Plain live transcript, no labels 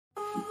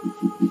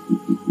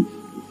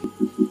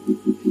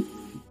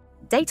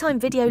Daytime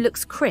video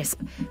looks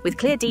crisp, with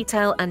clear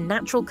detail and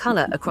natural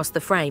colour across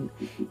the frame.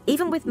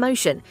 Even with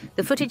motion,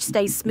 the footage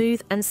stays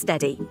smooth and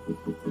steady.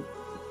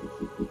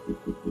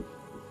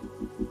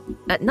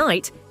 At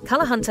night,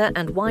 ColorHunter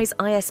and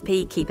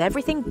Wise-ISP keep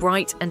everything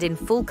bright and in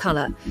full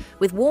colour,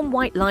 with warm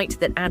white light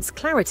that adds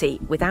clarity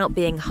without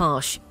being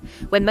harsh.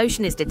 When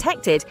motion is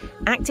detected,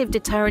 active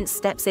deterrence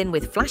steps in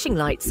with flashing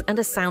lights and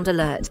a sound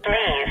alert.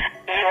 Please,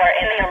 you are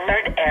in the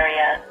alert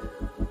area.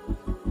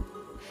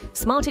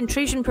 Smart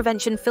intrusion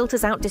prevention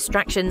filters out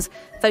distractions,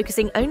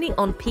 focusing only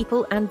on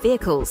people and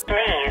vehicles.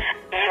 Please,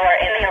 you are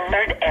in the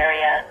alert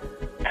area.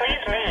 Please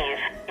leave.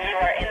 You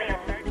are in the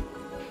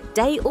alert.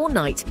 Day or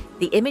night,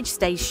 the image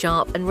stays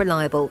sharp and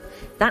reliable.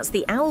 That's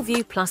the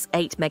OwlView+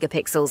 8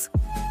 megapixels.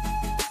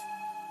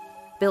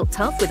 Built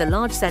tough with a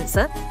large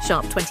sensor,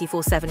 sharp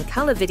 24/7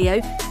 colour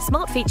video,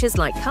 smart features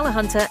like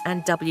ColorHunter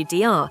and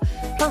WDR,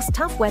 plus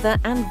tough weather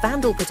and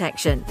vandal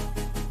protection.